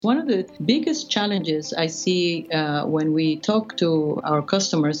One of the biggest challenges I see when we talk to our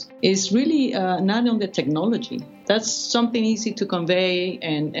customers is really not on the technology. That's something easy to convey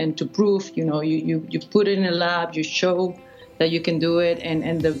and to prove. You know, you put it in a lab, you show that you can do it,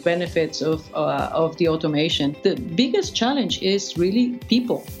 and the benefits of the automation. The biggest challenge is really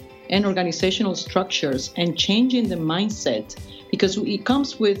people and organizational structures and changing the mindset, because it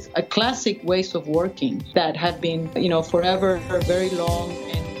comes with a classic ways of working that have been, forever very long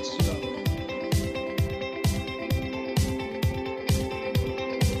and slow.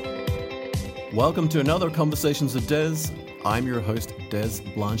 Welcome to another Conversations with Des. I'm your host, Des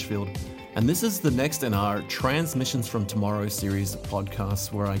Blanchfield, and this is the next in our Transmissions from Tomorrow series of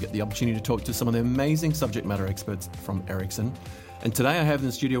podcasts, where I get the opportunity to talk to some of the amazing subject matter experts from Ericsson. And today I have in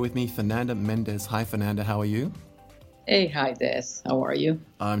the studio with me Fernanda Mendez. Hi, Fernanda. How are you? Hey, hi, Des. How are you?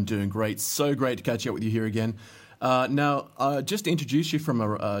 I'm doing great. So great to catch up with you here again. Now, just to introduce you from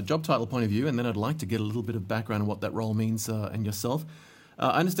a job title point of view, and then I'd like to get a little bit of background on what that role means and yourself.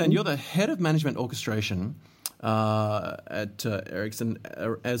 I understand you're the head of management orchestration at Ericsson,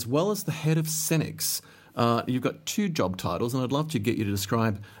 as well as the head of CENX. You've got two job titles, and I'd love to get you to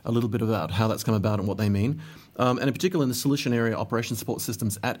describe a little bit about how that's come about and what they mean, and in particular in the solution area operation support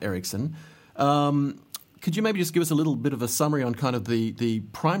systems at Ericsson. Could you maybe just give us a little bit of a summary on kind of the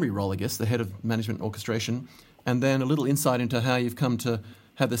primary role, I guess, the head of management orchestration, and then a little insight into how you've come to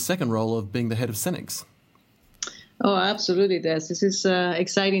have the second role of being the head of CENX? Oh, absolutely, Des. This is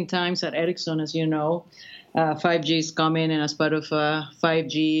exciting times at Ericsson, as you know. 5G is coming, and as part of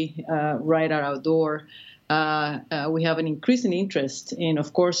 5G right at our door, we have an increasing interest in,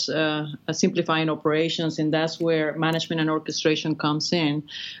 of course, simplifying operations, and that's where management and orchestration comes in.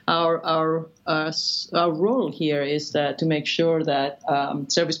 Our role here is to make sure that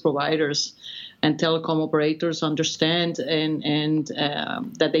service providers and telecom operators understand and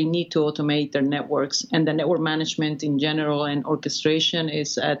that they need to automate their networks, and the network management in general and orchestration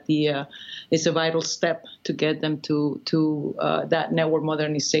is is a vital step to get them to that network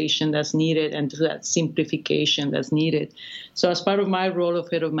modernization that's needed and to that simplification that's needed. So, as part of my role of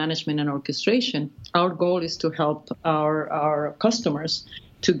head of management and orchestration, our goal is to help our customers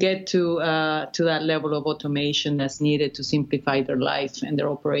to get to that level of automation that's needed to simplify their life and their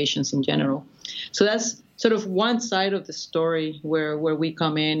operations in general. So that's sort of one side of the story where we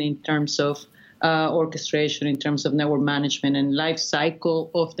come in terms of orchestration, in terms of network management and life cycle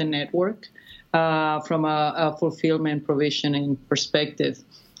of the network from a fulfillment provisioning perspective.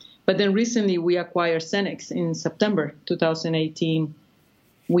 But then recently we acquired CENX in September 2018.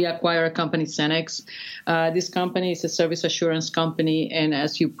 We acquired a company, CENX. This company is a service assurance company, and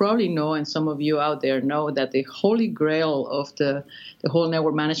as you probably know, and some of you out there know, that the holy grail of the whole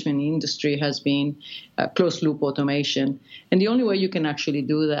network management industry has been closed-loop automation. And the only way you can actually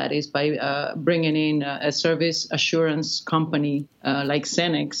do that is by bringing in a service assurance company like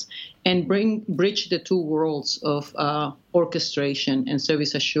CENX and bridge the two worlds of orchestration and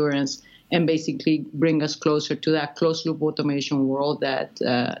service assurance, and basically bring us closer to that closed-loop automation world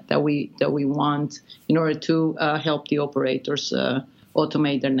that we want in order to help the operators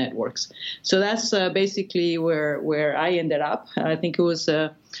automate their networks. So that's basically where I ended up. I think it was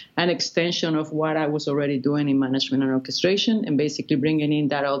an extension of what I was already doing in management and orchestration, and basically bringing in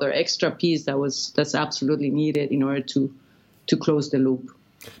that other extra piece that's absolutely needed in order to close the loop.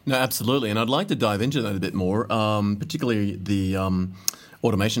 No, absolutely, and I'd like to dive into that a bit more, particularly the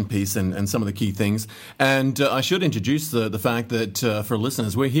automation piece and some of the key things. And I should introduce the fact that for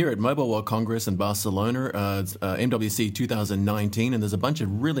listeners, we're here at Mobile World Congress in Barcelona, MWC 2019, and there's a bunch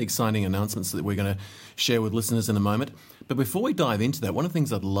of really exciting announcements that we're going to share with listeners in a moment. But before we dive into that, one of the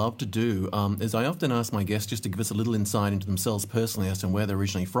things I'd love to do is I often ask my guests just to give us a little insight into themselves personally, as to where they're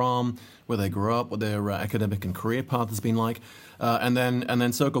originally from, where they grew up, what their academic and career path has been like, and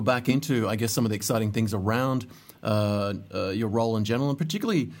then circle back into, I guess, some of the exciting things around your role in general, and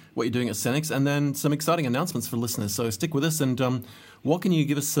particularly what you're doing at CENX, and then some exciting announcements for listeners. So stick with us, and what can you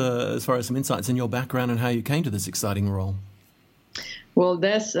give us as far as some insights in your background and how you came to this exciting role? Well,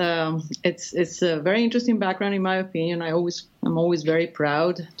 it's a very interesting background in my opinion. I'm always very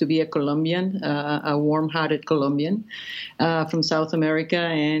proud to be a Colombian, a warm-hearted Colombian from South America,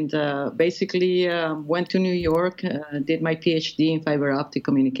 and basically went to New York, did my PhD in fiber optic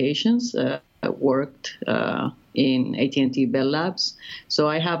communications. Worked in AT&T Bell Labs, so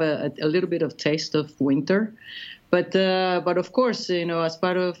I have a little bit of taste of winter. But of course, as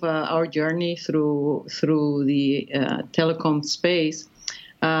part of our journey through the telecom space,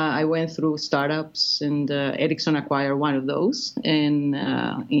 I went through startups, and Ericsson acquired one of those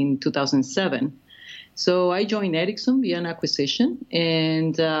in 2007. So I joined Ericsson via an acquisition,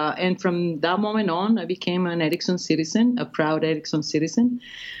 and from that moment on, I became an Ericsson citizen, a proud Ericsson citizen.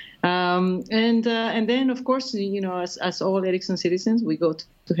 And then, of course, as all Ericsson citizens, we go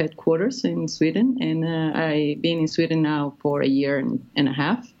to headquarters in Sweden, and I've been in Sweden now for a year and a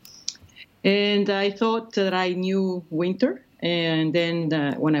half. And I thought that I knew winter, and then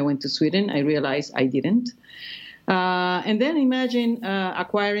when I went to Sweden, I realized I didn't. And then imagine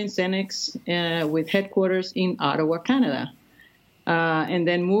acquiring CENX with headquarters in Ottawa, Canada. And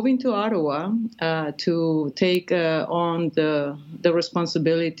then moving to Ottawa to take on the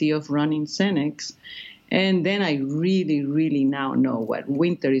responsibility of running CENX. And then I really, really now know what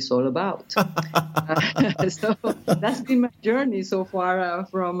winter is all about. So that's been my journey so far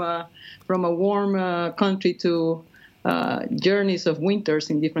from a warm country to journeys of winters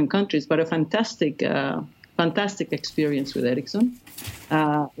in different countries, but a fantastic experience with Ericsson.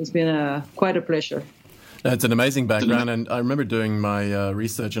 It's been quite a pleasure. It's an amazing background, and I remember doing my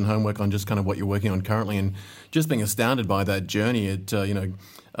research and homework on just kind of what you're working on currently, and just being astounded by that journey.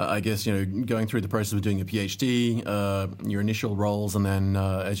 I guess going through the process of doing a PhD, your initial roles, and then,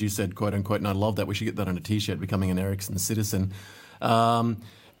 as you said, quote unquote, and I love that. We should get that on a T-shirt. Becoming an Ericsson citizen.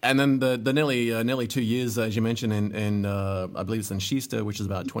 And then the nearly 2 years, as you mentioned, in I believe it's in Kista, which is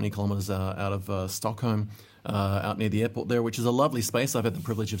about 20 kilometers out of Stockholm, out near the airport there, which is a lovely space. I've had the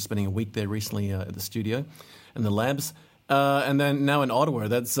privilege of spending a week there recently at the studio and the labs. And then now in Ottawa,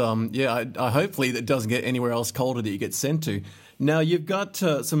 that's, I hopefully it doesn't get anywhere else colder that you get sent to. Now, you've got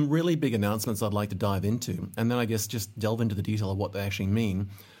some really big announcements I'd like to dive into, and then I guess just delve into the detail of what they actually mean.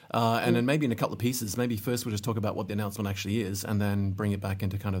 And then maybe in a couple of pieces, maybe first we'll just talk about what the announcement actually is, and then bring it back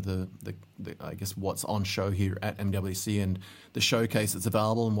into kind of the I guess, what's on show here at MWC and the showcase that's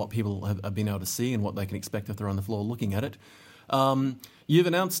available and what people have been able to see and what they can expect if they're on the floor looking at it. You've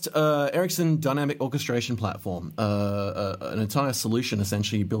announced Ericsson Dynamic Orchestration Platform, an entire solution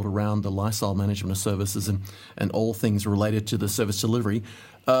essentially built around the lifecycle management of services and all things related to the service delivery.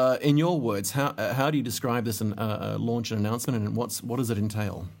 In your words, how do you describe this and launch an announcement, and what does it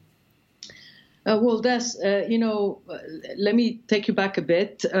entail? Well, Des, let me take you back a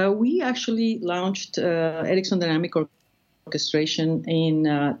bit. We actually launched Ericsson Dynamic Orchestration in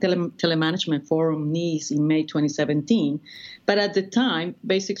Telemanagement Forum Nice in May 2017. But at the time,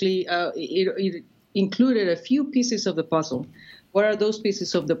 basically, it included a few pieces of the puzzle. What are those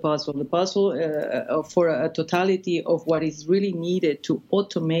pieces of the puzzle? The puzzle for a totality of what is really needed to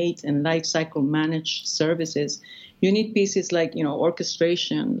automate and lifecycle manage services. You need pieces like,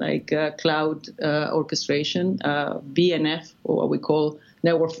 orchestration, like cloud orchestration, BNF, or what we call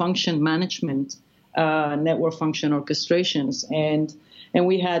network function management, network function orchestrations, and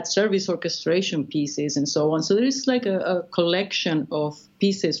we had service orchestration pieces and so on. So there is like a collection of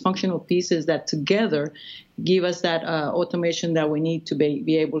pieces, functional pieces that together give us that automation that we need to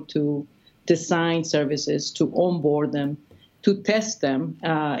be able to design services, to onboard them, to test them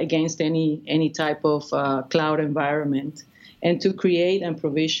against any type of cloud environment, and to create and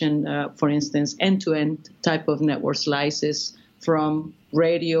provision, for instance, end-to-end type of network slices from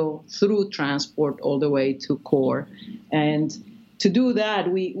radio through transport all the way to core. And to do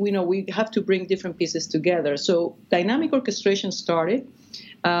that, we have to bring different pieces together. So dynamic orchestration started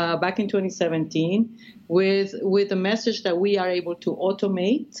back in 2017 with a message that we are able to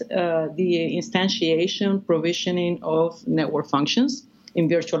automate the instantiation, provisioning of network functions in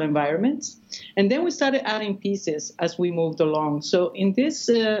virtual environments. And then we started adding pieces as we moved along. So in this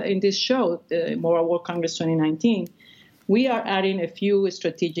show, the Mobile World Congress 2019, we are adding a few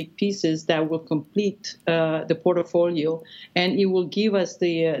strategic pieces that will complete the portfolio, and it will give us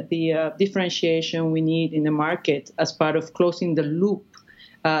the differentiation we need in the market as part of closing the loop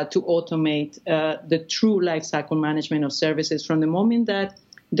to automate the true lifecycle management of services from the moment that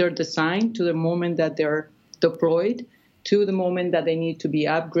they're designed to the moment that they're deployed, to the moment that they need to be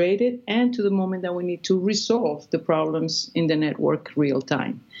upgraded, and to the moment that we need to resolve the problems in the network real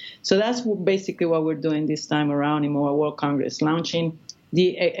time. So that's basically what we're doing this time around in Mobile World Congress, launching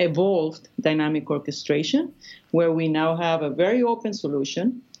the evolved dynamic orchestration, where we now have a very open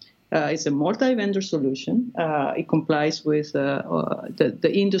solution. It's a multi-vendor solution. It complies with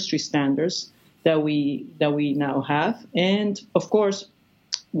the industry standards that we now have. And of course,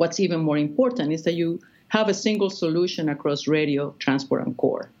 what's even more important is that you have a single solution across radio, transport, and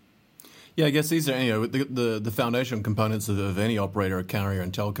core. Yeah, I guess these are the foundational components of any operator or carrier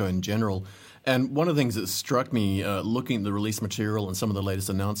and telco in general. And one of the things that struck me looking at the release material and some of the latest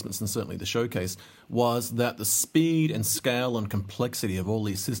announcements, and certainly the showcase, was that the speed and scale and complexity of all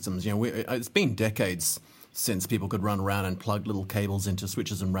these systems. It's been decades since people could run around and plug little cables into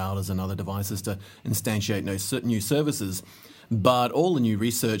switches and routers and other devices to instantiate new services. But all the new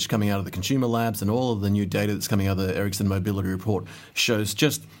research coming out of the consumer labs and all of the new data that's coming out of the Ericsson Mobility Report shows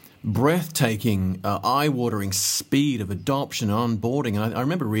just breathtaking, eye-watering speed of adoption and onboarding. And I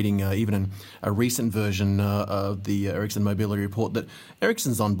remember reading even in a recent version of the Ericsson Mobility Report that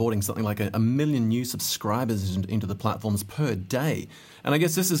Ericsson's onboarding something like a million new subscribers into the platforms per day. And I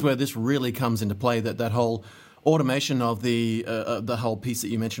guess this is where this really comes into play, that whole automation of the whole piece that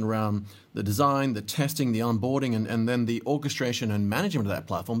you mentioned around the design, the testing, the onboarding, and then the orchestration and management of that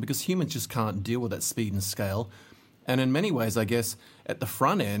platform, because humans just can't deal with that speed and scale. And in many ways, I guess, at the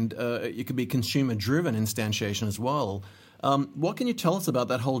front end, it could be consumer-driven instantiation as well. What can you tell us about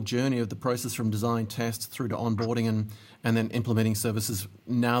that whole journey of the process from design, test, through to onboarding and then implementing services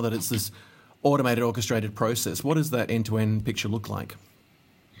now that it's this automated, orchestrated process? What does that end-to-end picture look like?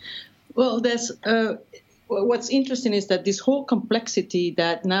 Well, what's interesting is that this whole complexity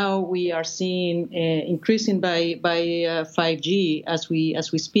that now we are seeing increasing by 5G as we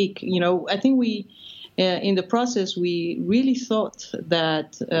speak. I think in the process, we really thought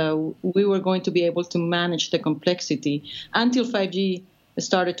that we were going to be able to manage the complexity until 5G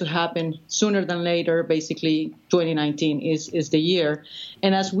started to happen sooner than later. Basically, 2019 is the year.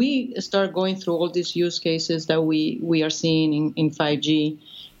 And as we start going through all these use cases that we are seeing in 5G,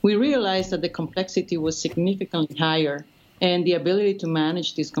 we realized that the complexity was significantly higher. And the ability to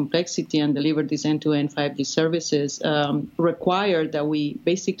manage this complexity and deliver these end-to-end 5G services required that we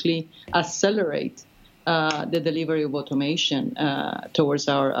basically accelerate the delivery of automation towards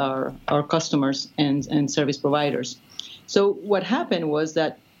our customers and service providers. So what happened was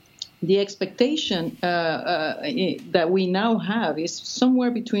that the expectation that we now have is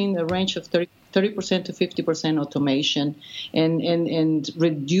somewhere between a range of 30% to 50% automation and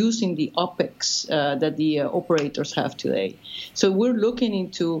reducing the OPEX that the operators have today. So we're looking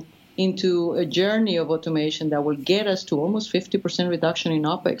into a journey of automation that will get us to almost 50% reduction in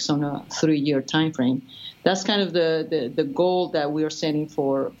OPEX on a 3-year time frame. That's kind of the goal that we are setting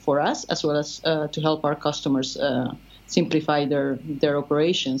for us, as well as to help our customers simplify their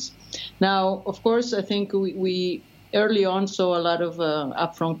operations. Now, of course, I think we early on saw a lot of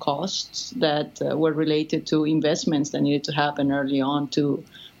upfront costs that were related to investments that needed to happen early on to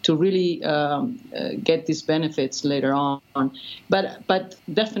really get these benefits later on. But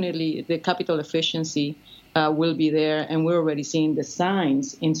definitely the capital efficiency will be there, and we're already seeing the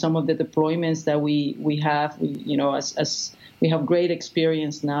signs in some of the deployments that we have. As we have great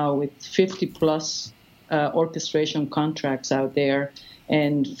experience now with 50 plus orchestration contracts out there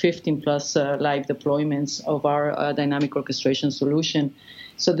and 15 plus live deployments of our dynamic orchestration solution.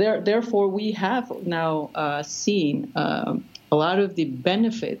 So therefore, we have now seen a lot of the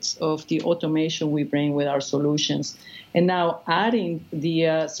benefits of the automation we bring with our solutions. And now adding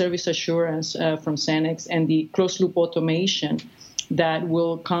the service assurance from CENX and the closed-loop automation that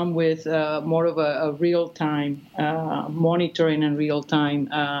will come with more of a real-time monitoring and real-time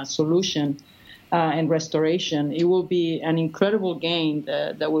solution and restoration, it will be an incredible gain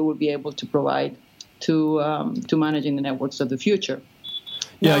that we will be able to provide to managing the networks of the future.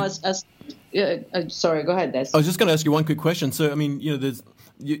 Yeah. Now, sorry, go ahead, Des. I was just going to ask you one quick question. So, I mean, there's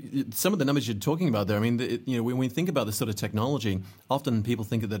some of the numbers you're talking about there. I mean, when we think about this sort of technology, often people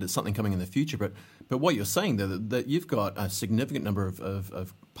think that it's something coming in the future. But what you're saying there, that you've got a significant number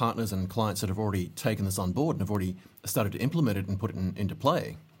of partners and clients that have already taken this on board and have already started to implement it and put it into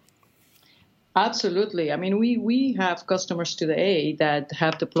play. Absolutely. I mean, we have customers today that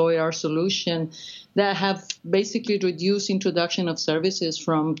have deployed our solution that have basically reduced introduction of services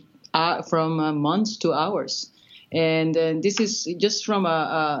from months to hours. And this is just from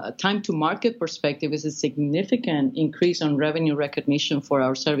a time to market perspective, is a significant increase on revenue recognition for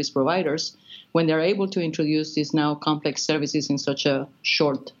our service providers when they're able to introduce these now complex services in such a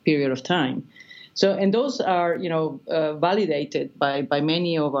short period of time. So, and those are, validated by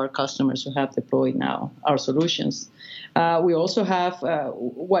many of our customers who have deployed now our solutions. We also have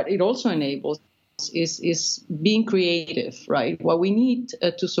what it also enables is being creative, right? What we need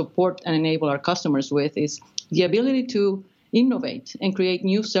to support and enable our customers with is the ability to innovate and create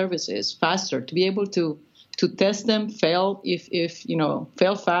new services faster, to be able to test them, fail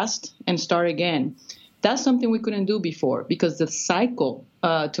fail fast and start again. That's something we couldn't do before because the cycle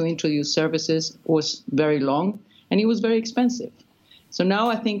to introduce services was very long and it was very expensive. So now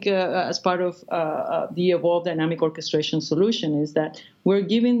I think as part of the Evolved Dynamic Orchestration solution is that we're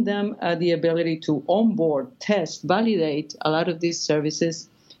giving them the ability to onboard, test, validate a lot of these services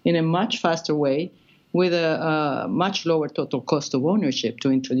in a much faster way with a much lower total cost of ownership to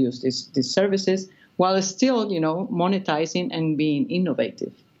introduce these services while still, monetizing and being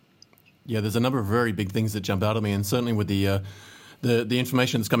innovative. Yeah, there's a number of very big things that jump out at me, and certainly with the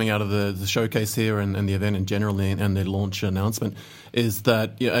information that's coming out of the showcase here and the event in general and the launch announcement is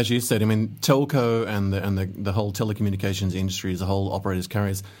that, as you said, I mean, telco and the whole telecommunications industry as a whole, operators,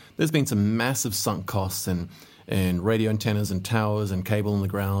 carriers, there's been some massive sunk costs in radio antennas and towers and cable in the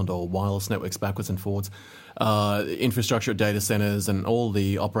ground or wireless networks backwards and forwards, infrastructure at data centers and all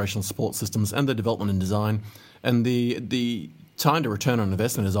the operational support systems and the development and design. And the time to return on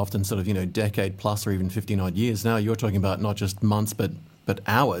investment is often sort of, decade plus or even 15-odd years. Now you're talking about not just months but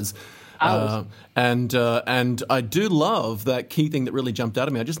hours. And I do love that key thing that really jumped out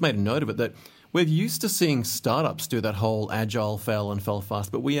at me. I just made a note of it, that we're used to seeing startups do that whole agile fail and fail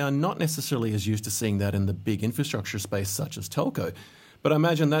fast, but we are not necessarily as used to seeing that in the big infrastructure space such as telco. But I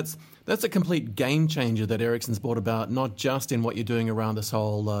imagine that's a complete game changer that Ericsson's brought about, not just in what you're doing around this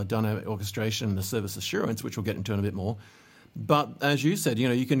whole dynamic orchestration and the service assurance, which we'll get into in a bit more. But as you said,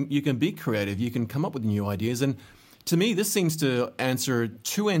 you can be creative, you can come up with new ideas. And to me, this seems to answer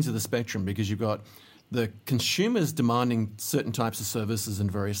two ends of the spectrum, because you've got the consumers demanding certain types of services in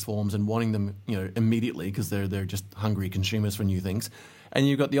various forms and wanting them, immediately, because they're just hungry consumers for new things. And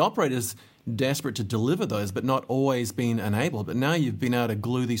you've got the operators desperate to deliver those, but not always being enabled. But now you've been able to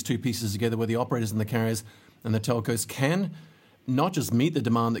glue these two pieces together, where the operators and the carriers and the telcos can not just meet the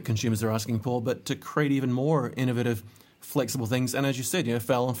demand that consumers are asking for, but to create even more innovative, flexible things. And as you said,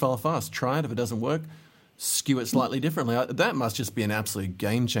 fail and fail fast. Try it. If it doesn't work, skew it slightly differently. That must just be an absolute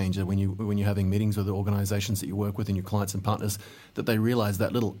game changer when you're having meetings with the organizations that you work with and your clients and partners, that they realize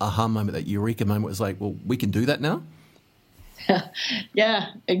that little aha moment, that eureka moment was like, well, we can do that now? Yeah,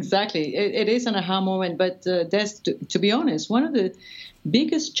 exactly. It is an aha moment. But to be honest, one of the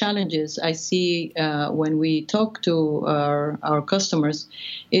biggest challenges I see when we talk to our customers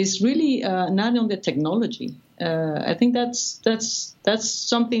is really not on the technology. I think that's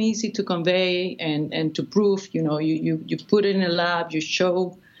something easy to convey and to prove. You put it in a lab, you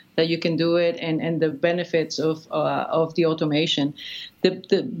show that you can do it, and the benefits of the automation.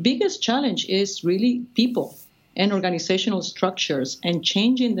 The biggest challenge is really people and organizational structures and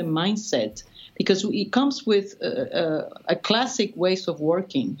changing the mindset, because it comes with a classic ways of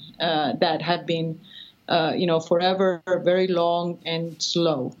working that have been forever very long and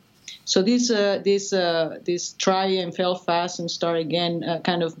slow. So this try and fail fast and start again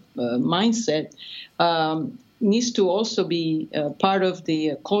kind of mindset needs to also be part of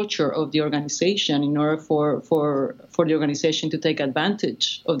the culture of the organization in order for the organization to take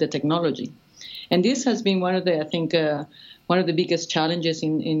advantage of the technology. And this has been one of the biggest challenges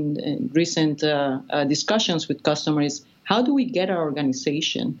in recent discussions with customers. How do we get our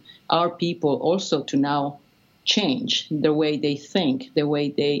organization, our people, also to now change the way they think, the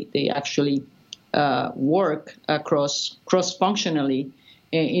way they actually work cross-functionally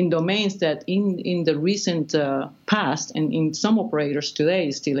in domains that in the recent past and in some operators today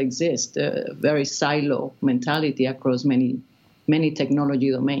still exist, a very silo mentality across many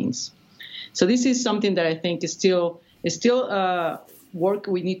technology domains. So this is something that I think is still work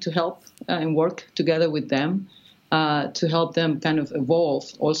we need to help and work together with them to help them kind of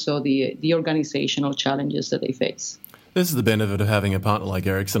evolve also the organizational challenges that they face. This is the benefit of having a partner like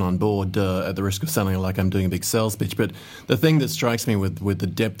Ericsson on board, at the risk of sounding like I'm doing a big sales pitch. But the thing that strikes me with the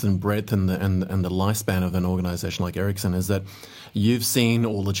depth and breadth and the lifespan of an organization like Ericsson is that you've seen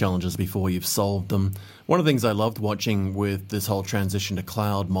all the challenges before, you've solved them. One of the things I loved watching with this whole transition to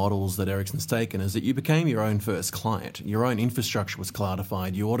cloud models that Ericsson's taken is that you became your own first client. Your own infrastructure was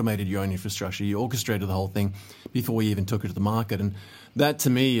cloudified. You automated your own infrastructure. You orchestrated the whole thing before you even took it to the market. And that, to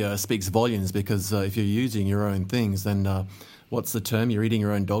me, speaks volumes, because if you're using your own things, then what's the term? You're eating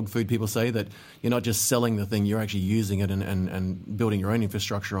your own dog food. People say that you're not just selling the thing, you're actually using it and building your own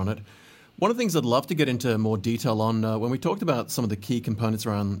infrastructure on it. One of the things I'd love to get into more detail on, when we talked about some of the key components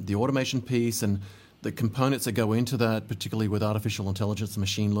around the automation piece and the components that go into that, particularly with artificial intelligence and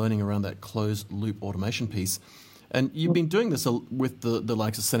machine learning around that closed-loop automation piece. And you've been doing this with the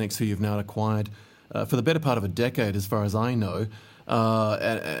likes of CENX, who you've now acquired for the better part of a decade, as far as I know.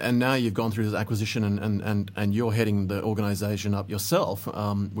 And now you've gone through this acquisition and you're heading the organization up yourself,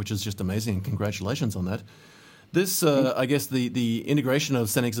 which is just amazing. And congratulations on that. This, I guess, the integration of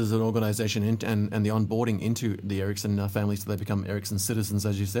CENX as an organization and the onboarding into the Ericsson family so they become Ericsson citizens,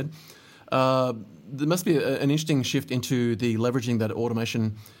 as you said. There must be an interesting shift into the leveraging that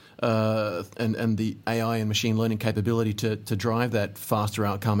automation and the AI and machine learning capability to drive that faster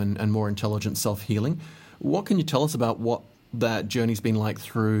outcome and more intelligent self-healing. What can you tell us about what that journey's been like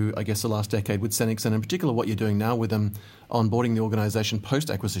through, I guess, the last decade with CENX, and in particular what you're doing now with them onboarding the organization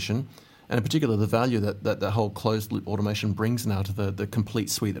post-acquisition, and in particular the value that whole closed-loop automation brings now to the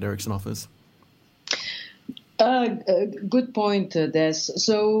complete suite that Ericsson offers? Good point, Des.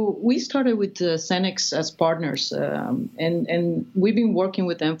 So we started with CENX as partners, and we've been working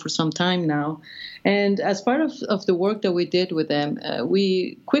with them for some time now. And as part of the work that we did with them,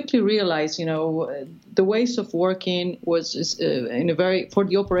 we quickly realized, the ways of working was for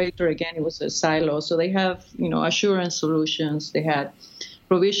the operator, again, it was a silo. So they have, assurance solutions. They had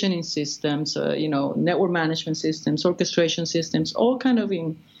provisioning systems, network management systems, orchestration systems, all kind of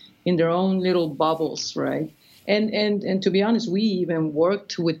in their own little bubbles, right? And to be honest, we even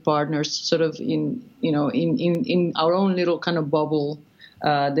worked with partners sort of in our own little kind of bubble,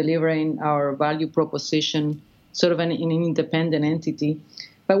 delivering our value proposition, sort of an independent entity.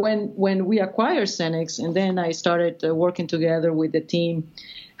 But when we acquired CENX, and then I started working together with the team,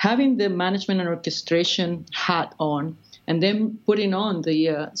 having the management and orchestration hat on, and then putting on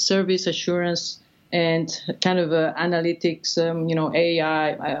the service assurance and kind of analytics,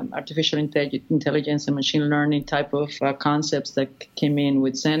 AI, artificial intelligence and machine learning type of concepts that came in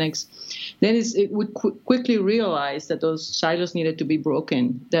with CENX, then we quickly realized that those silos needed to be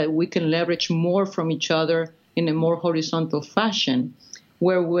broken, that we can leverage more from each other in a more horizontal fashion,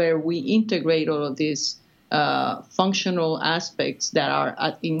 where we integrate all of these functional aspects that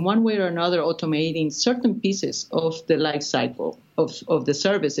are, in one way or another, automating certain pieces of the life cycle of the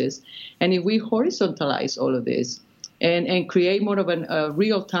services. And if we horizontalize all of this and create more of a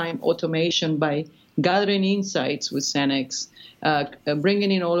real-time automation by gathering insights with CENX,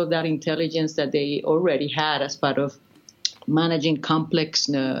 bringing in all of that intelligence that they already had as part of managing complex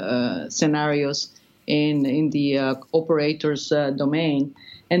scenarios in the operator's domain,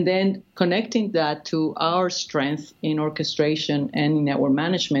 and then connecting that to our strength in orchestration and in network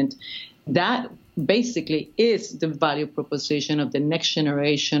management, that basically is the value proposition of the next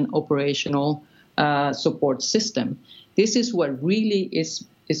generation operational support system. This is what really is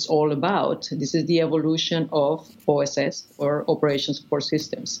all about. This is the evolution of OSS, or operation support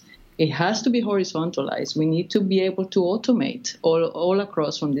systems. It has to be horizontalized. We need to be able to automate all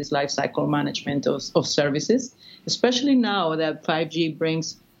across from this lifecycle management of services, especially now that 5G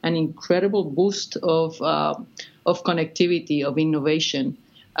brings an incredible boost of connectivity, of innovation.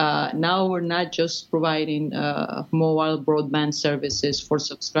 Now we're not just providing mobile broadband services for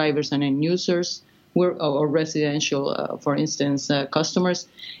subscribers and end users, or residential, for instance, customers.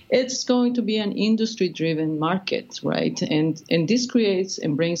 It's going to be an industry-driven market, right? And this creates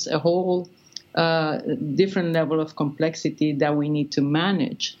and brings a whole different level of complexity that we need to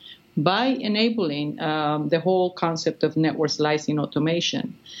manage by enabling the whole concept of network slicing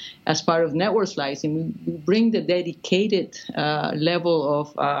automation. As part of network slicing, we bring the dedicated level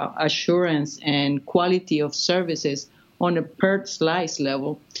of assurance and quality of services on a per slice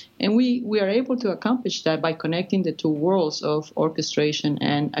level. And we are able to accomplish that by connecting the two worlds of orchestration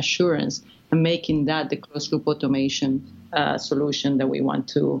and assurance and making that the closed-loop automation solution that we want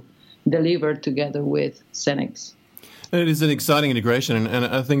to deliver together with CENX. It is an exciting integration, and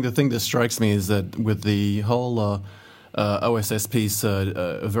I think the thing that strikes me is that with the whole OSS piece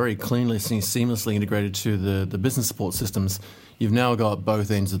very cleanly, seamlessly integrated to the business support systems, you've now got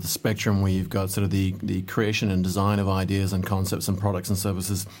both ends of the spectrum where you've got sort of the creation and design of ideas and concepts and products and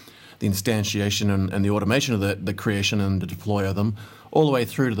services, the instantiation and the automation of the creation and the deploy of them, all the way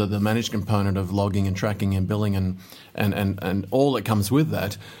through to the managed component of logging and tracking and billing and all that comes with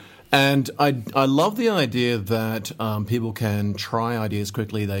that. And I love the idea that people can try ideas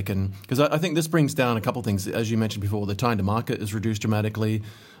quickly. They can, because I think this brings down a couple of things. As you mentioned before, the time to market is reduced dramatically.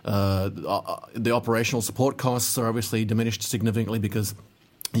 The operational support costs are obviously diminished significantly because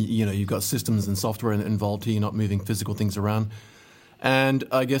you've got systems and software involved here. You're not moving physical things around. And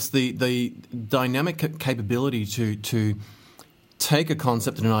I guess the dynamic capability to take a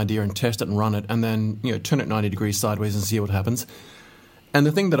concept and an idea and test it and run it, and then turn it 90 degrees sideways and see what happens. And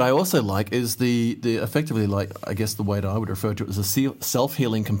the thing that I also like is the effectively, like, I guess the way that I would refer to it as a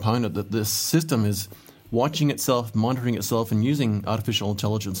self-healing component, that this system is watching itself, monitoring itself, and using artificial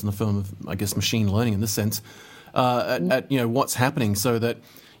intelligence in the form of, I guess, machine learning in this sense, at what's happening, so that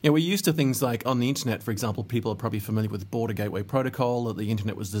we're used to things like on the internet, for example, people are probably familiar with Border Gateway Protocol, that the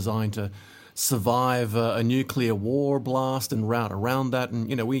internet was designed to survive a nuclear war blast and route around that, and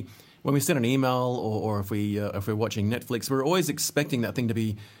when we send an email or if we're watching Netflix, we're always expecting that thing to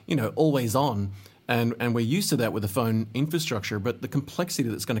be, always on. And we're used to that with the phone infrastructure. But the complexity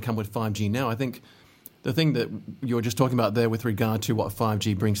that's going to come with 5G now, I think the thing that you were just talking about there with regard to what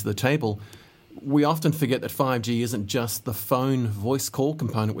 5G brings to the table, we often forget that 5G isn't just the phone voice call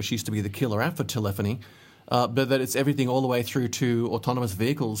component, which used to be the killer app for telephony. but that it's everything all the way through to autonomous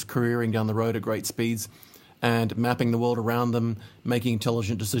vehicles careering down the road at great speeds and mapping the world around them, making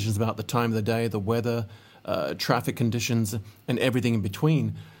intelligent decisions about the time of the day, the weather, traffic conditions, and everything in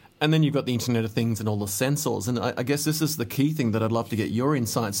between. And then you've got the Internet of Things and all the sensors. And I guess this is the key thing that I'd love to get your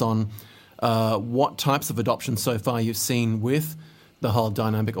insights on. What types of adoption so far you've seen with the whole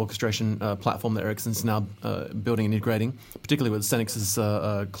dynamic orchestration platform that Ericsson's now building and integrating, particularly with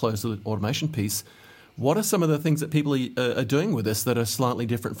CENX's closed-loop automation piece. What are some of the things that people are doing with this that are slightly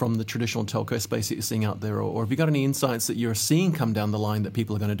different from the traditional telco space that you're seeing out there? Or have you got any insights that you're seeing come down the line that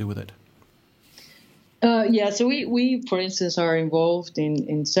people are going to do with it? So we, for instance, are involved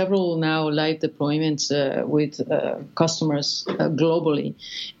in several now live deployments with customers globally.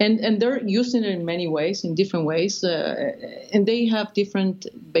 And they're using it in many ways, in different ways. And they have different,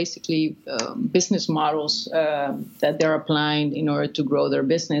 basically, business models that they're applying in order to grow their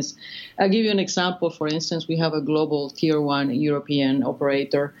business. I'll give you an example. For instance, we have a global tier 1 European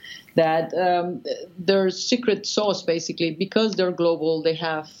operator that their secret sauce, basically, because they're global, they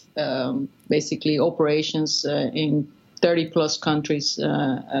have basically operations in 30-plus countries.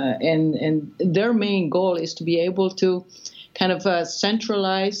 And their main goal is to be able to kind of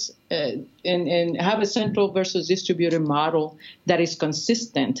centralize and have a central versus distributed model that is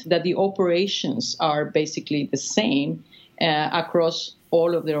consistent, that the operations are basically the same across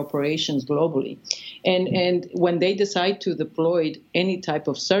all of their operations globally. And when they decide to deploy any type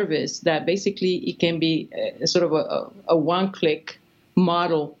of service, that basically it can be sort of a one-click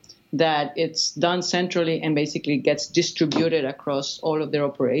model that it's done centrally and basically gets distributed across all of their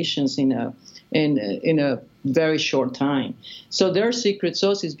operations in a very short time. So their secret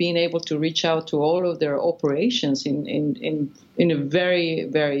sauce is being able to reach out to all of their operations in a very,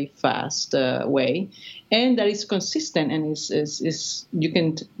 very fast way. And that is consistent, and is you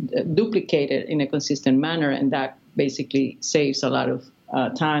can duplicate it in a consistent manner, and that basically saves a lot of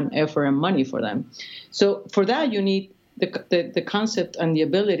time, effort, and money for them. So for that, you need the concept and the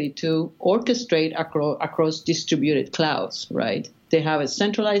ability to orchestrate across distributed clouds, right? They have a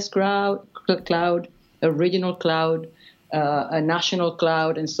centralized cloud, a regional cloud, a national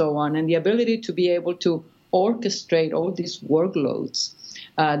cloud, and so on, and the ability to be able to orchestrate all these workloads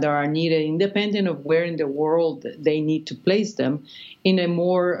that are needed, independent of where in the world they need to place them, in a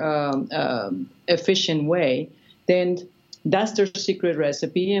more efficient way, then that's their secret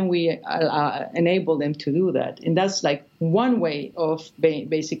recipe, and we enable them to do that. And that's like one way of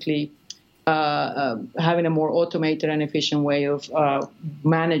basically having a more automated and efficient way of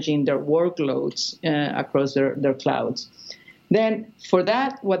managing their workloads across their clouds. Then for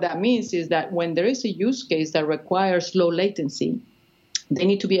that, what that means is that when there is a use case that requires low latency, they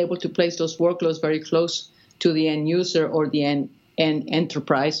need to be able to place those workloads very close to the end user or the end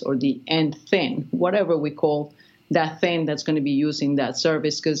enterprise or the end thing, whatever we call that thing that's going to be using that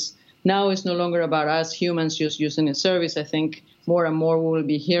service. Because now it's no longer about us humans just using a service. I think more and more we will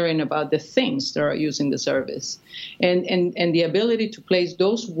be hearing about the things that are using the service. And the ability to place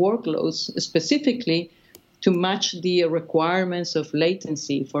those workloads specifically to match the requirements of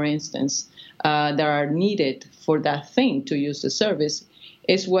latency, for instance, that are needed for that thing to use the service,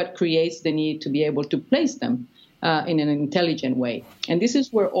 is what creates the need to be able to place them in an intelligent way. And this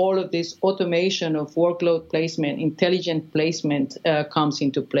is where all of this automation of workload placement, intelligent placement comes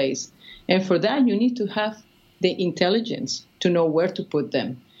into place. And for that, you need to have the intelligence to know where to put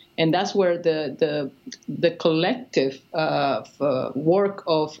them. And that's where the collective work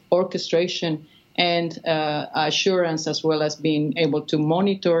of orchestration and assurance, as well as being able to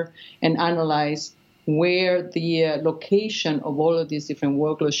monitor and analyze where the location of all of these different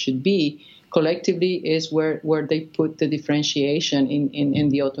workloads should be, collectively is where they put the differentiation in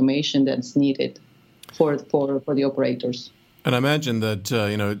the automation that's needed for the operators. And I imagine that,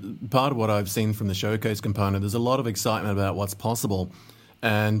 part of what I've seen from the showcase component, there's a lot of excitement about what's possible.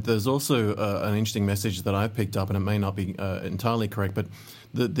 And there's also an interesting message that I've picked up, and it may not be entirely correct, but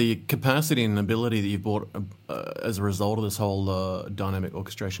the capacity and ability that you've brought as a result of this whole dynamic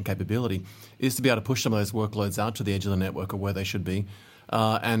orchestration capability is to be able to push some of those workloads out to the edge of the network or where they should be.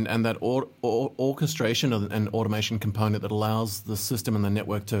 And that orchestration and automation component that allows the system and the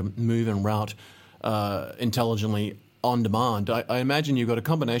network to move and route intelligently on demand. I imagine you've got a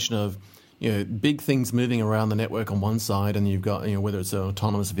combination of big things moving around the network on one side, and you've got whether it's an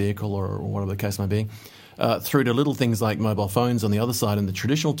autonomous vehicle or whatever the case may be, through to little things like mobile phones on the other side in the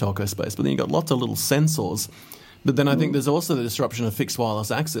traditional telco space. But then you've got lots of little sensors. But then I think there's also the disruption of fixed wireless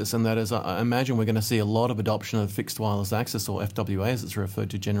access, and that is, I imagine we're going to see a lot of adoption of fixed wireless access, or FWA as it's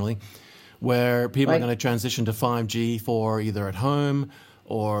referred to generally, where people are going to transition to 5G for either at home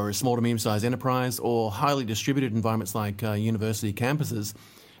or small to medium-sized enterprise or highly distributed environments like university campuses.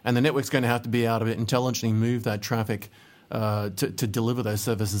 And the network's going to have to be able to intelligently move that traffic to deliver those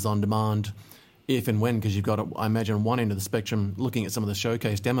services on demand if and when, because you've got, I imagine, on one end of the spectrum, looking at some of the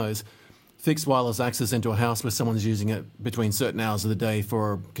showcase demos, fixed wireless access into a house where someone's using it between certain hours of the day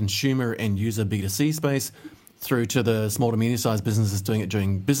for consumer and user B2C space, through to the small to medium-sized businesses doing it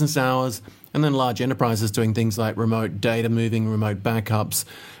during business hours, and then large enterprises doing things like remote data moving, remote backups,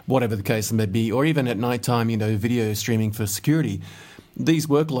 whatever the case may be, or even at nighttime, video streaming for security. These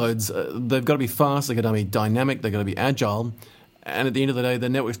workloads, they've got to be fast, they've got to be dynamic, they've got to be agile, and at the end of the day, the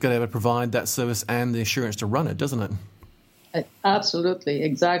network's got to be able to provide that service and the assurance to run it, doesn't it? Absolutely,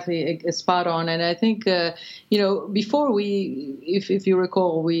 exactly, it's spot on. And I think, before if you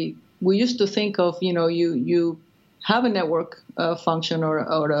recall, we used to think of, you have a network function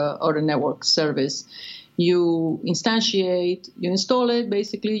or a network service. You instantiate, you install it,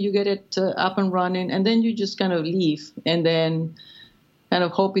 basically, you get it up and running, and then you just kind of leave and then kind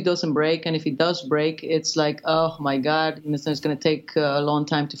of hope it doesn't break. And if it does break, it's like, oh, my God, it's going to take a long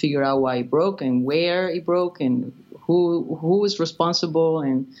time to figure out why it broke and where it broke and who is responsible.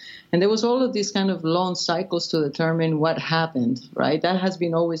 And there was all of these kind of long cycles to determine what happened, right? That has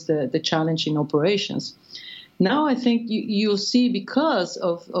been always the challenge in operations. Now I think you'll see, because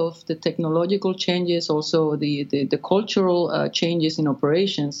of the technological changes, also the cultural changes in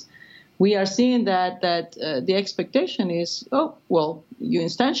operations, we are seeing that the expectation is, oh, well, you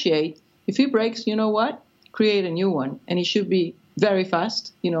instantiate. If it breaks, you know what? Create a new one. And it should be very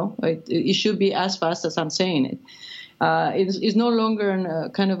fast. It should be as fast as I'm saying it. It's no longer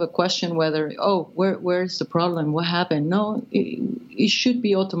kind of a question whether, where's the problem? What happened? No, it should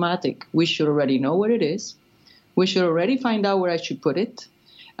be automatic. We should already know what it is. We should already find out where I should put it,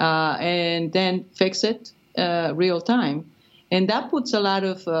 and then fix it real time. And that puts a lot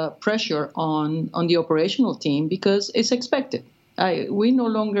of pressure on the operational team, because it's expected. We no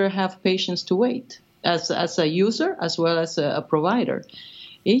longer have patience to wait as a user as well as a provider.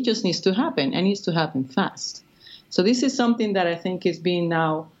 It just needs to happen, and needs to happen fast. So this is something that I think is being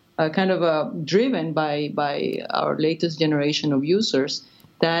now kind of driven by our latest generation of users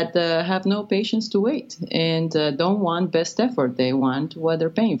that have no patience to wait and don't want best effort. They want what they're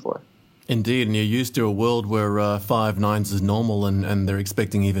paying for. Indeed, and you're used to a world where 5 nines is normal, and they're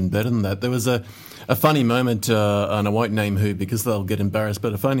expecting even better than that. There was a funny moment, and I won't name who because they'll get embarrassed,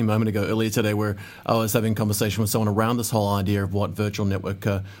 but a funny moment ago earlier today where I was having a conversation with someone around this whole idea of what virtual network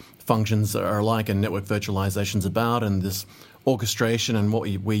functions are like and network virtualization's about, and this orchestration and what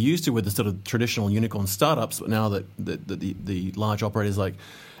we're used to with the sort of traditional unicorn startups, but now that the large operators like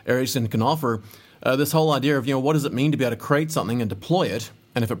Ericsson can offer, this whole idea of, what does it mean to be able to create something and deploy it,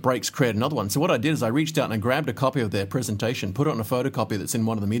 and if it breaks, create another one. So what I did is I reached out and I grabbed a copy of their presentation, put it on a photocopy that's in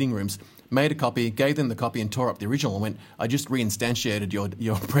one of the meeting rooms, made a copy, gave them the copy, and tore up the original and went, I just reinstantiated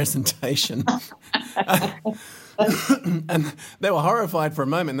your presentation. And they were horrified for a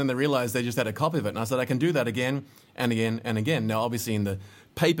moment, and then they realized they just had a copy of it. And I said, I can do that again and again and again. Now, obviously, in the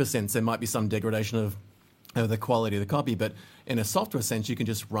paper sense, there might be some degradation of the quality of the copy, but in a software sense, you can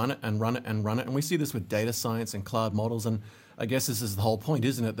just run it and run it and run it. And we see this with data science and cloud models, and I guess this is the whole point,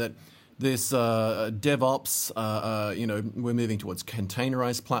 isn't it? That this DevOps, we're moving towards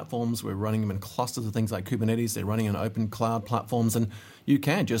containerized platforms. We're running them in clusters of things like Kubernetes. They're running on open cloud platforms, and you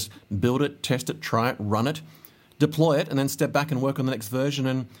can just build it, test it, try it, run it, deploy it, and then step back and work on the next version.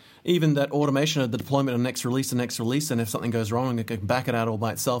 And even that automation of the deployment of the next release, and if something goes wrong, it can back it out all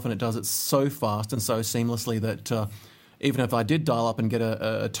by itself, and it does it so fast and so seamlessly that even if I did dial up and get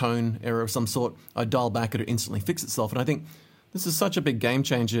a tone error of some sort, I'd dial back, it would instantly fix itself. And I think this is such a big game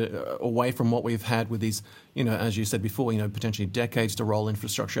changer away from what we've had with these, as you said before, potentially decades to roll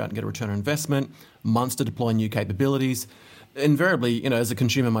infrastructure out and get a return on investment, months to deploy new capabilities. Invariably, as a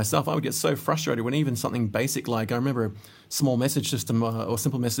consumer myself, I would get so frustrated when even something basic like, I remember a small message system or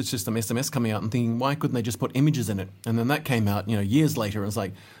simple message system, SMS, coming out and thinking, why couldn't they just put images in it? And then that came out, years later, and it's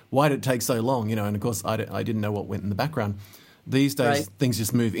like, why did it take so long? And of course, I didn't know what went in the background. These days, right, things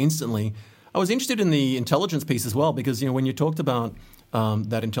just move instantly. I was interested in the intelligence piece as well, because, when you talked about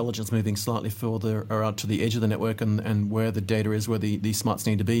that intelligence moving slightly further or out to the edge of the network and where the data is, where the smarts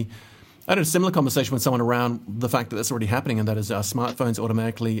need to be, I had a similar conversation with someone around the fact that that's already happening, and that is our smartphones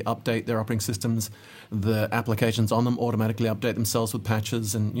automatically update their operating systems. The applications on them automatically update themselves with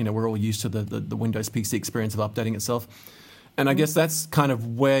patches, and we're all used to the Windows PC experience of updating itself. And I guess that's kind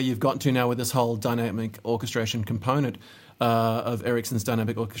of where you've gotten to now with this whole dynamic orchestration component of Ericsson's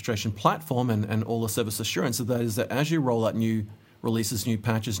dynamic orchestration platform and all the service assurance. So that is that as you roll out new releases, new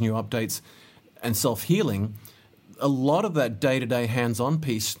patches, new updates, and self-healing, a lot of that day-to-day hands-on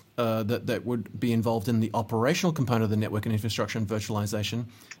piece that would be involved in the operational component of the network and infrastructure and virtualization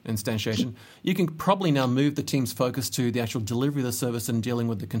and instantiation, you can probably now move the team's focus to the actual delivery of the service and dealing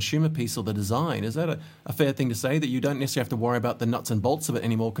with the consumer piece or the design. Is that a fair thing to say, that you don't necessarily have to worry about the nuts and bolts of it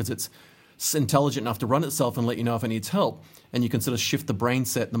anymore because it's intelligent enough to run itself and let you know if it needs help, and you can sort of shift the brain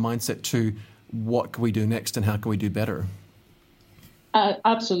set, the mindset to what can we do next and how can we do better?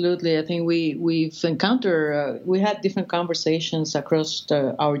 Absolutely. I think we've encountered, we had different conversations across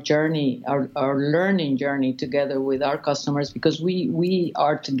our journey, our learning journey together with our customers, because we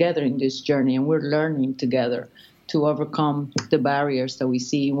are together in this journey and we're learning together to overcome the barriers that we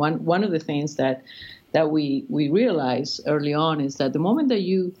see. One of the things that we realize early on is that the moment that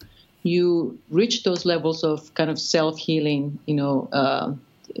you reach those levels of kind of self-healing,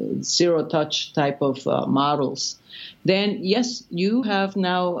 zero-touch type of models, then yes, you have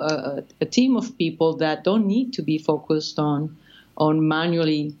now a team of people that don't need to be focused on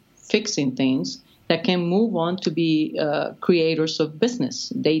manually fixing things, that can move on to be creators of business,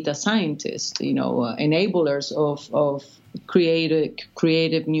 data scientists, enablers of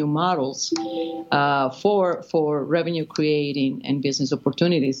creative new models for revenue creating and business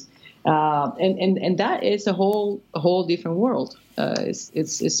opportunities. And that is a whole different world.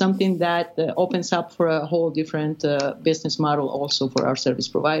 It's something that opens up for a whole different business model also for our service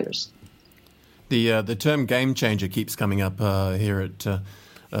providers. The term game changer keeps coming up here at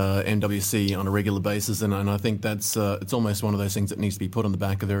NWC on a regular basis, and I think that's it's almost one of those things that needs to be put on the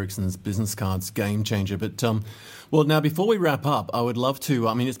back of Ericsson's business cards, game changer. But well, now before we wrap up, I would love to.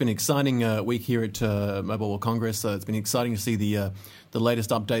 I mean, it's been an exciting week here at Mobile World Congress. It's been exciting to see the latest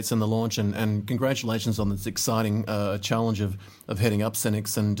updates and the launch, and congratulations on this exciting challenge of heading up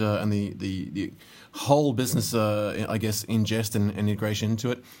CENX and the whole business, I guess, ingest and integration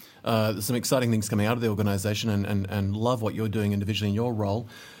into it. There's some exciting things coming out of the organization, and love what you're doing individually in your role.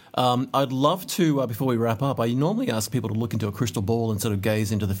 I'd love to, before we wrap up, I normally ask people to look into a crystal ball and sort of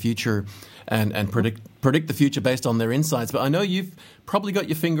gaze into the future and predict the future based on their insights. But I know you've probably got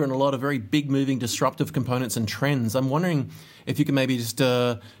your finger in a lot of very big, moving, disruptive components and trends. I'm wondering if you can maybe just do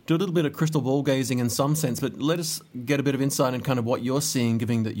a little bit of crystal ball gazing in some sense, but let us get a bit of insight in kind of what you're seeing,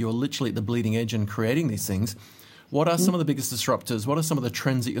 given that you're literally at the bleeding edge and creating these things. What are some of the biggest disruptors? What are some of the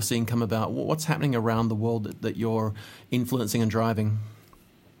trends that you're seeing come about? What's happening around the world that you're influencing and driving?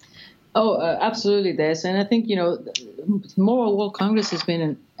 Oh, absolutely, Des. And I think, Mobile World Congress has been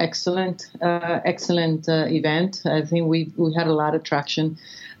an excellent event. I think we had a lot of traction.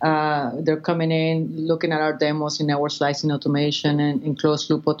 They're coming in, looking at our demos in network slicing automation and in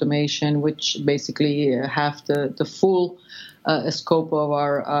closed-loop automation, which basically have the full scope of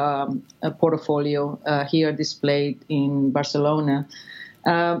our portfolio here displayed in Barcelona.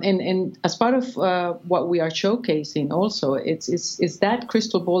 And as part of what we are showcasing also, it's that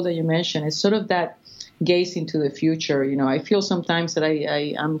crystal ball that you mentioned. It's sort of that gaze into the future. I feel sometimes that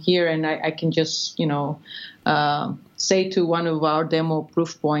I'm here and I can just, say to one of our demo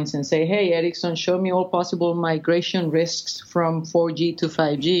proof points and say, hey, Ericsson, show me all possible migration risks from 4G to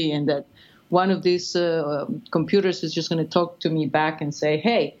 5G, and that one of these computers is just going to talk to me back and say,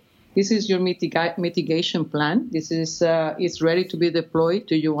 hey, this is your mitigation plan. This is it's ready to be deployed.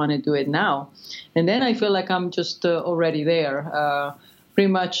 Do you want to do it now? And then I feel like I'm just already there,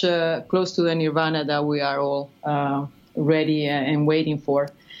 pretty much close to the nirvana that we are all ready and waiting for.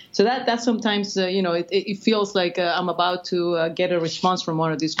 So that sometimes, it feels like I'm about to get a response from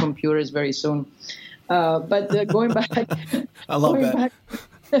one of these computers very soon. But going back, I love that.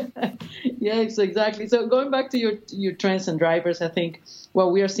 Yes, exactly. So going back to your trends and drivers, I think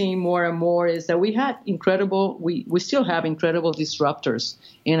what we are seeing more and more is that we still have incredible disruptors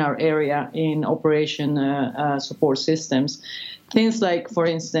in our area in operation support systems. Things like, for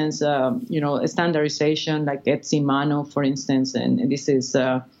instance, standardization like ETSI-MANO, for instance, and this is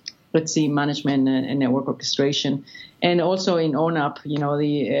ETSI management and network orchestration. And also in ONAP,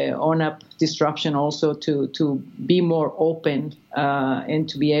 the ONAP disruption also to be more open and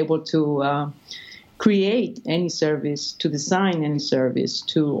to be able to create any service, to design any service,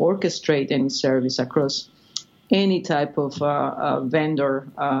 to orchestrate any service across any type of vendor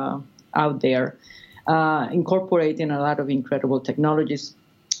out there, incorporating a lot of incredible technologies.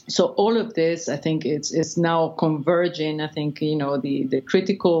 So all of this, I think, it's now converging. I think, the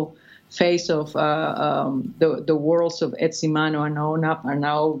critical phase of the worlds of ETSI-MANO and ONAP are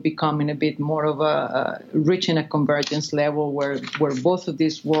now becoming a bit more of reaching a convergence level where both of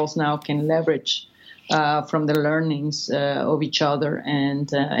these worlds now can leverage from the learnings of each other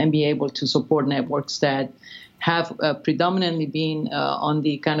and be able to support networks that have predominantly been on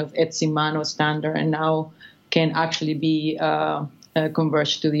the kind of ETSI-MANO standard and now can actually be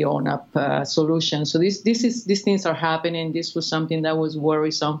converged to the ONUP solution. So these things are happening. This was something that was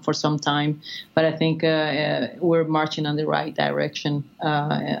worrisome for some time, but I think we're marching in the right direction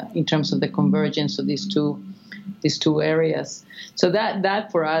in terms of the convergence of these two areas. So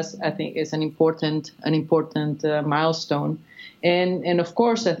that for us, I think, is an important milestone. And of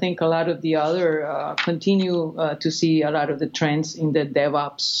course, I think a lot of the other continue to see a lot of the trends in the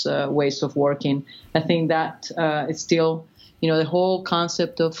DevOps ways of working. I think that is still, the whole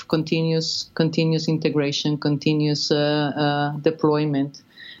concept of continuous integration, continuous deployment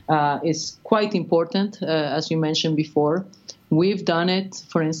is quite important, as you mentioned before. We've done it,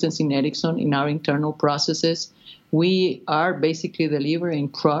 for instance, in Ericsson, in our internal processes. We are basically delivering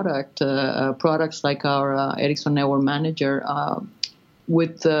products like our Ericsson Network Manager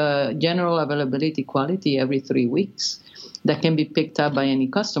with general availability quality every 3 weeks that can be picked up by any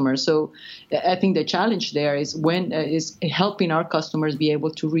customer. So I think the challenge there is is helping our customers be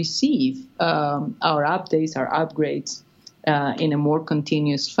able to receive our updates, our upgrades in a more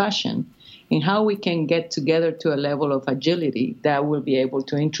continuous fashion, and how we can get together to a level of agility that will be able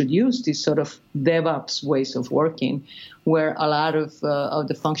to introduce these sort of DevOps ways of working, where a lot of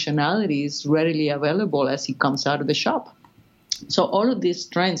the functionality is readily available as it comes out of the shop. So all of these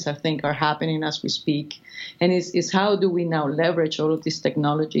trends, I think, are happening as we speak, and is how do we now leverage all of these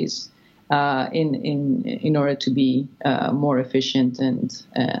technologies in order to be more efficient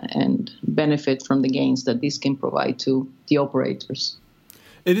and benefit from the gains that this can provide to the operators.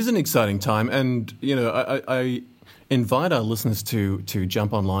 It is an exciting time, and I invite our listeners to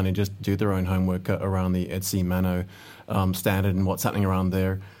jump online and just do their own homework around the ETSI Mano standard and what's happening around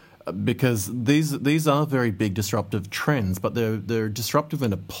there, because these are very big disruptive trends, but they're disruptive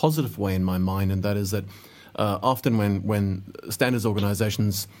in a positive way in my mind, and that is that often when standards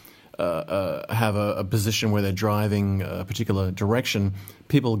organizations have a position where they're driving a particular direction,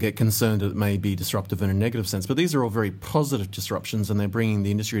 people get concerned that it may be disruptive in a negative sense. But these are all very positive disruptions, and they're bringing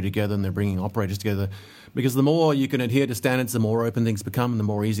the industry together, and they're bringing operators together, because the more you can adhere to standards, the more open things become, and the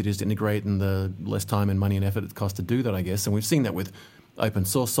more easy it is to integrate, and the less time and money and effort it costs to do that, I guess. And we've seen that with open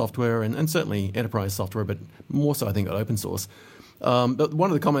source software and certainly enterprise software, but more so, I think, at open source. But one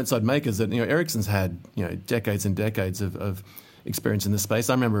of the comments I'd make is that Ericsson's had decades and decades of experience in this space.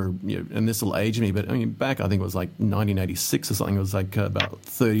 I remember, and this will age me, but back, I think it was like 1986 or something. It was like about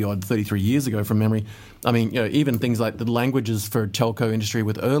 33 years ago from memory. Even things like the languages for telco industry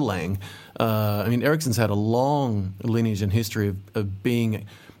with Erlang. Ericsson's had a long lineage and history of being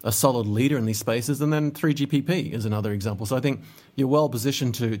a solid leader in these spaces, and then 3GPP is another example. So I think you're well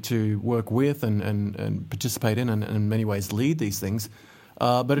positioned to work with and participate in and in many ways lead these things.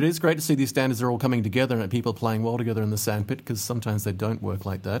 But it is great to see these standards are all coming together and people playing well together in the sandpit, because sometimes they don't work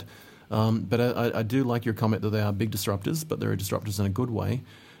like that. But I do like your comment that they are big disruptors, but they're disruptors in a good way.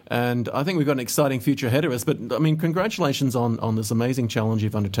 And I think we've got an exciting future ahead of us. But, congratulations on this amazing challenge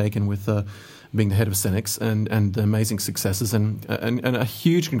you've undertaken with being the head of CENX and the amazing successes. And a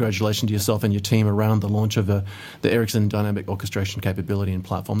huge congratulations to yourself and your team around the launch of the Ericsson Dynamic Orchestration capability and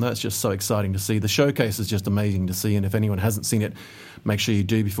platform. That's just so exciting to see. The showcase is just amazing to see. And if anyone hasn't seen it, make sure you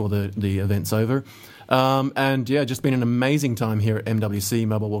do before the event's over. Just been an amazing time here at MWC,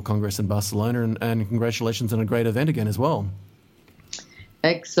 Mobile World Congress in Barcelona. And congratulations on a great event again as well.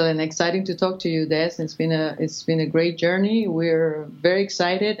 Excellent. Exciting to talk to you, Des. It's been a great journey. We're very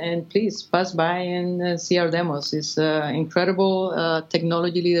excited, and please pass by and see our demos. It's incredible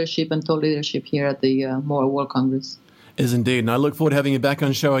technology leadership and thought leadership here at the Mobile World Congress. Is indeed. And I look forward to having you back on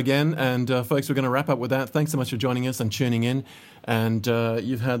the show again. And folks, we're going to wrap up with that. Thanks so much for joining us and tuning in. And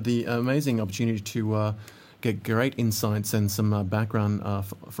you've had the amazing opportunity to get great insights and some background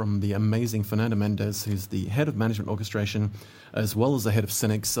from the amazing Fernanda Mendez, who's the head of management orchestration, as well as the head of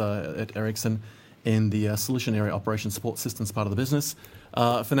CENX at Ericsson in the solution area operations support systems part of the business.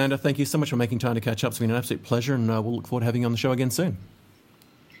 Fernanda, thank you so much for making time to catch up. It's been an absolute pleasure, and we'll look forward to having you on the show again soon.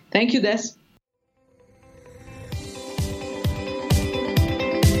 Thank you, Des.